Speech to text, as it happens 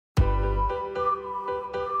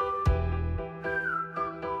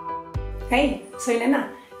Hey, soy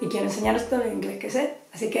Lena y quiero enseñaros todo el inglés que sé,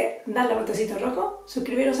 así que dadle al botoncito rojo,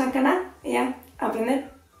 suscribiros al canal y ya, aprender.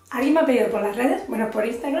 Alguien me ha pedido por las redes, bueno, por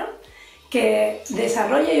Instagram, que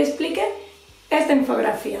desarrolle y explique esta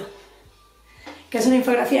infografía, que es una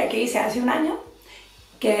infografía que hice hace un año,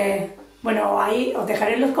 que, bueno, ahí os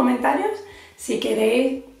dejaré en los comentarios si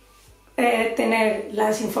queréis tener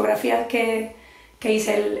las infografías que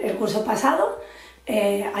hice el curso pasado.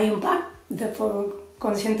 Hay un pack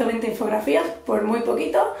con 120 infografías por muy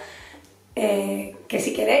poquito, que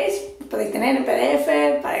si queréis podéis tener en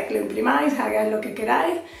PDF para que lo imprimáis, hagáis lo que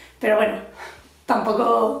queráis, pero bueno,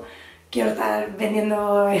 tampoco quiero estar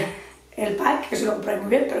vendiendo el pack, que si lo compráis muy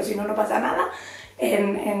bien, pero si no, no pasa nada.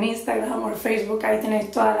 En Instagram o Facebook ahí tenéis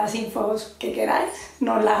todas las infos que queráis,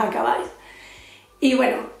 no os las acabáis. Y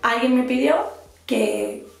bueno, alguien me pidió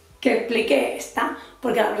que explique esta,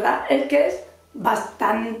 porque la verdad es que es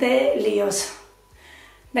bastante liosa.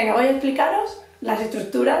 Venga, voy a explicaros las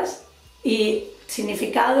estructuras y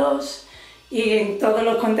significados y en todos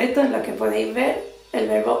los contextos en los que podéis ver el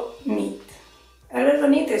verbo need. El verbo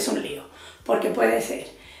need es un lío, porque puede ser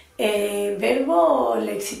verbo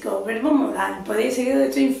léxico, verbo modal, podéis seguir de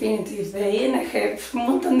to infinitive, de ing, un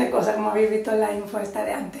montón de cosas como habéis visto en la info esta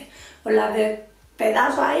de antes. Os las de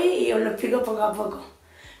pedazo ahí y os lo explico poco a poco.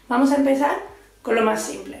 Vamos a empezar con lo más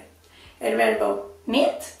simple. El verbo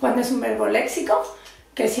need, cuando es un verbo léxico,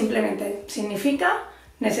 que simplemente significa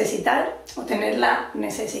necesitar o tener la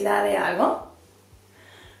necesidad de algo.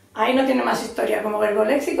 Ahí no tiene más historia. Como verbo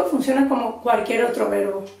léxico funciona como cualquier otro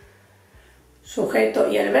verbo.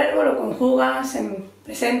 Sujeto y el verbo lo conjugas en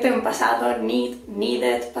presente, en pasado, need,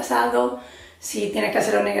 needed, pasado. Si tienes que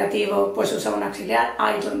hacerlo negativo, pues usa un auxiliar,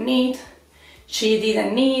 I don't need, she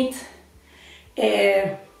didn't need.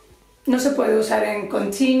 No se puede usar en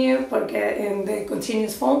continue, porque en the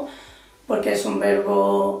continuous form, porque es un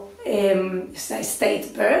verbo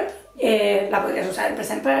state verb. La podrías usar en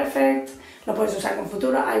present perfect, lo puedes usar con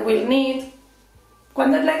futuro, I will need.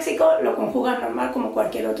 Cuando es léxico lo conjugas normal como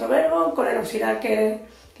cualquier otro verbo, con el auxiliar que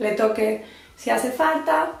le toque si hace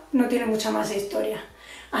falta, no tiene mucha más historia.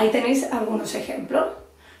 Ahí tenéis algunos ejemplos.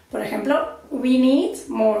 Por ejemplo, we need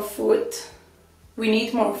more food. We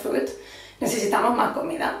need more food. Necesitamos más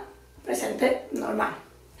comida. Presente normal.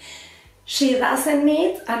 She doesn't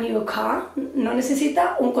need a new car. No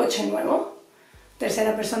necesita un coche nuevo.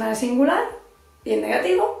 Tercera persona de singular y en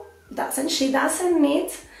negativo. She doesn't need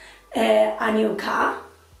a new car.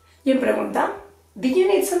 Y en pregunta, did you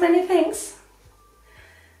need so many things?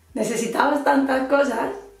 ¿Necesitabas tantas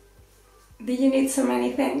cosas? Did you need so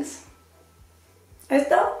many things?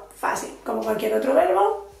 Esto, fácil. Como cualquier otro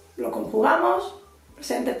verbo, lo conjugamos.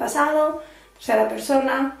 Presente, pasado, tercera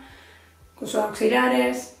persona, con sus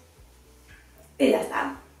auxiliares, y ya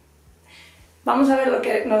está. Vamos a ver lo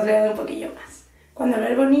que nos lea un poquillo más. Cuando el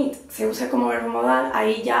verbo need se usa como verbo modal,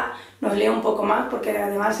 ahí ya nos lea un poco más, porque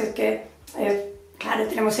además es que, claro,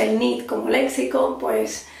 tenemos el need como léxico,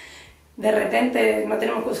 pues de repente no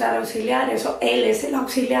tenemos que usar auxiliares, o él es el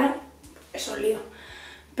auxiliar, es un lío.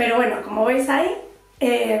 Pero bueno, como veis ahí,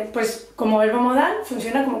 pues como verbo modal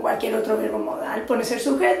funciona como cualquier otro verbo modal. Pones el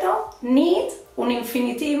sujeto, need, un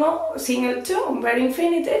infinitivo, single to, un verb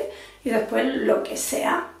infinitive y después lo que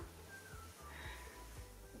sea.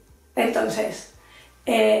 Entonces,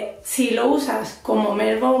 si lo usas como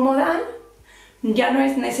verbo modal, ya no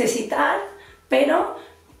es necesitar, pero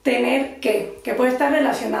tener que puede estar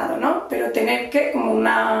relacionado, ¿no? Pero tener que como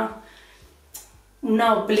una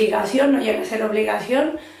obligación, no llega a ser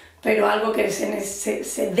obligación, pero algo que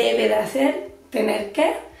se debe de hacer, tener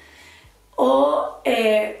que. O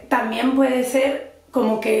también puede ser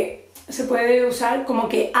como que se puede usar como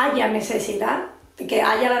que haya necesidad, que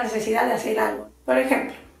haya la necesidad de hacer algo. Por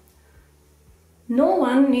ejemplo, no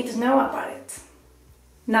one needs to know about it.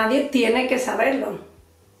 Nadie tiene que saberlo.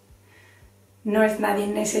 No es nadie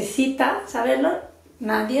necesita saberlo,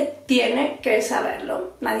 nadie tiene que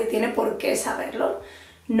saberlo. Nadie tiene por qué saberlo.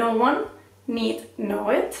 No one need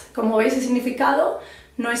know it. Como veis, el significado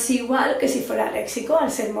no es igual que si fuera léxico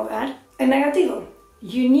al ser modal. En negativo,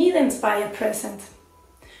 you needn't buy a present.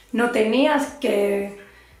 No tenías que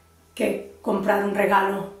comprar un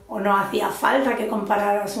regalo, o no hacía falta que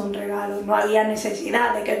compraras un regalo, no había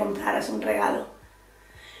necesidad de que compraras un regalo.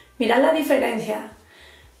 Mirad la diferencia.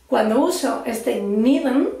 Cuando uso este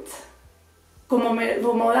needn't como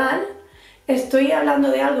verbo modal, estoy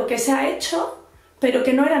hablando de algo que se ha hecho, pero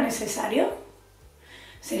que no era necesario.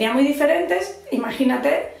 Sería muy diferente,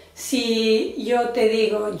 imagínate, si yo te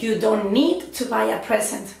digo, you don't need to buy a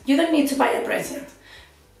present. You don't need to buy a present.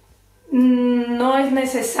 No es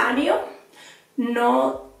necesario,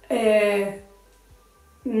 no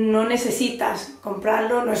no necesitas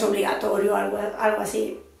comprarlo, no es obligatorio, algo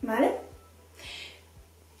así, ¿vale?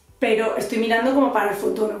 Pero estoy mirando como para el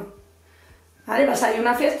futuro, ¿vale? Vas a ir a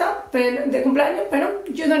una fiesta de cumpleaños, pero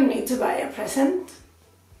you don't need to buy a present.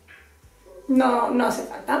 No hace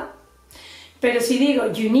falta. Pero si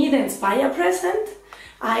digo you needn't buy a present,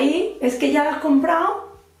 ahí es que ya lo has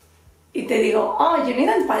comprado y te digo, oh, you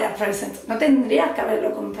needn't buy a present. No tendrías que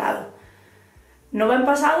haberlo comprado. No va en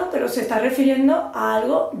pasado, pero se está refiriendo a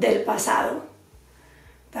algo del pasado.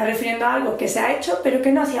 Está refiriendo a algo que se ha hecho, pero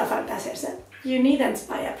que no hacía falta hacerse. You needn't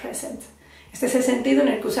buy a present. Este es el sentido en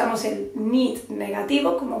el que usamos el need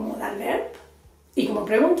negativo como modal verb. Y como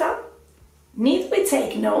pregunta, need we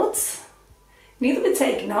take notes? Need we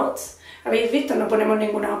take notes? Habéis visto, no ponemos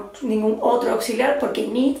ningún otro auxiliar porque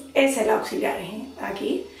need es el auxiliar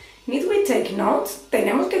aquí. Need we take notes?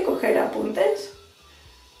 ¿Tenemos que coger apuntes?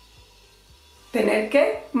 Tener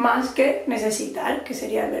que más que necesitar, que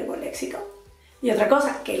sería el verbo léxico. Y otra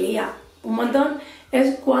cosa que lía un montón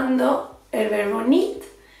es cuando el verbo need,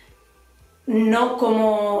 no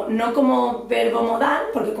como verbo modal,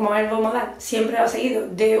 porque como verbo modal siempre va seguido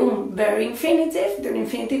de un verb infinitive, de un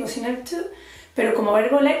infinitivo sin el to, pero como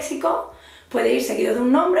verbo léxico puede ir seguido de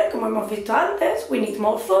un nombre, como hemos visto antes, we need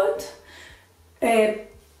more food,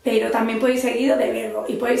 pero también puede ir seguido de verbo,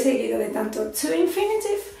 y puede ir seguido de tanto to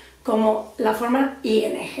infinitive como la forma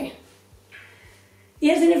ing. Y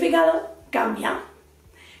el significado cambia.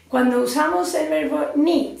 Cuando usamos el verbo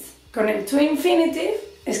need con el to infinitive,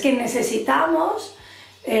 es que necesitamos,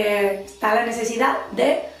 está la necesidad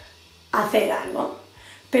de hacer algo.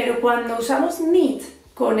 Pero cuando usamos need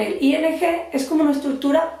con el ing, es como una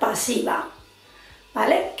estructura pasiva,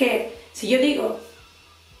 ¿vale? Que si yo digo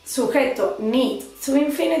sujeto need to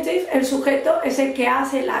infinitive, el sujeto es el que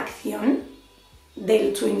hace la acción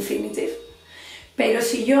del to infinitive. Pero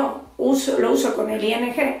si yo lo uso con el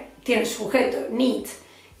ing, tiene sujeto need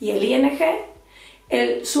y el ing,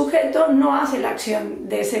 el sujeto no hace la acción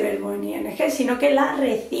de ese verbo en ing, sino que la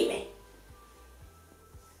recibe.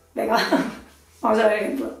 Venga, vamos a ver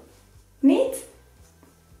ejemplo. Need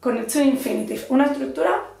con el to infinitive, una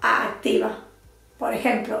estructura activa. Por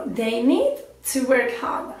ejemplo, they need to work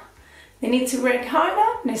harder. They need to work harder,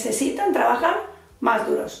 necesitan trabajar más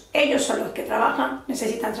duros. Ellos son los que trabajan,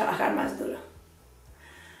 necesitan trabajar más duro.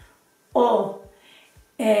 O,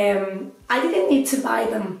 I didn't need to buy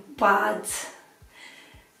them, but...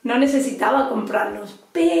 No necesitaba comprarlos,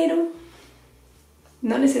 pero...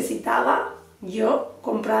 No necesitaba yo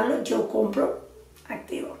comprarlo, yo compro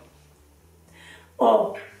activo.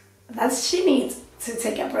 O, does she need to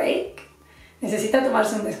take a break? ¿Necesita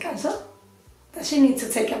tomarse un descanso? Does she need to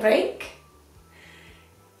take a break?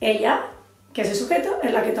 Ella, que es el sujeto,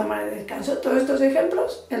 es la que toma el descanso. Todos estos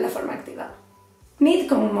ejemplos en la forma activa. Need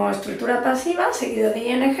como estructura pasiva, seguido de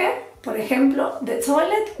ing. Por ejemplo, the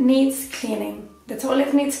toilet needs cleaning. The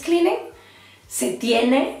toilet needs cleaning. Se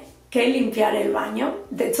tiene que limpiar el baño.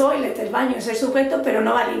 The toilet, el baño es el sujeto, pero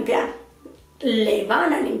no va a limpiar. Le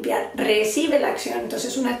van a limpiar. Recibe la acción.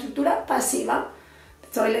 Entonces es una estructura pasiva.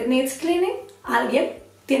 The toilet needs cleaning. Alguien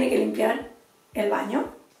tiene que limpiar el baño.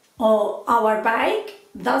 O our bike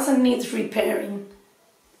doesn't need repairing.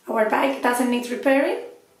 Our bike doesn't need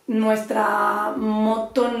repairing. Nuestra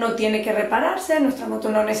moto no tiene que repararse, nuestra moto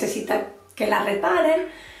no necesita que la reparen.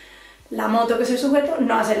 La moto, que es el sujeto,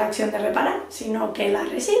 no hace la acción de reparar, sino que la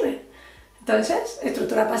recibe. Entonces,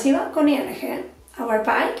 estructura pasiva con ing. Our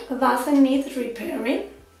bike doesn't need repairing.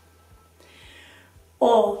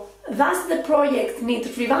 O does the project need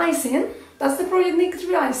revising? Does the project need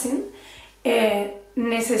revising?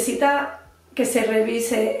 Necesita que se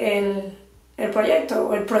revise el proyecto,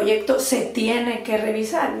 o el proyecto se tiene que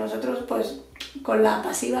revisar. Nosotros pues con la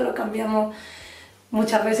pasiva lo cambiamos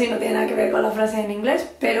muchas veces y no tiene nada que ver con la frase en inglés,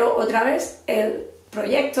 pero otra vez el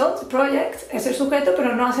proyecto, the project, es el sujeto,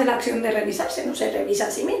 pero no hace la acción de revisarse, no se revisa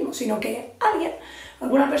a sí mismo, sino que alguien,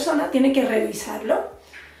 alguna persona tiene que revisarlo.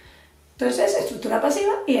 Entonces, estructura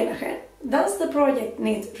pasiva, ing. Does the project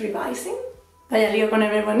need revising? Vaya lío con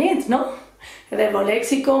el verbo need, ¿no? El verbo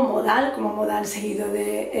léxico, modal, como modal seguido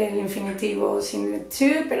del infinitivo sin el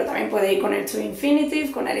to, pero también puede ir con el to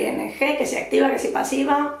infinitive, con el ing, que si activa, que si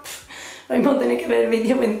pasiva. Lo mismo tenéis que ver el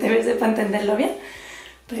vídeo 20 veces para entenderlo bien,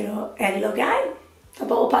 pero es lo que hay,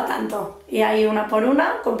 tampoco para tanto. Y hay una por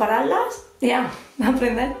una, compararlas y ya,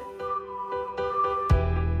 aprender.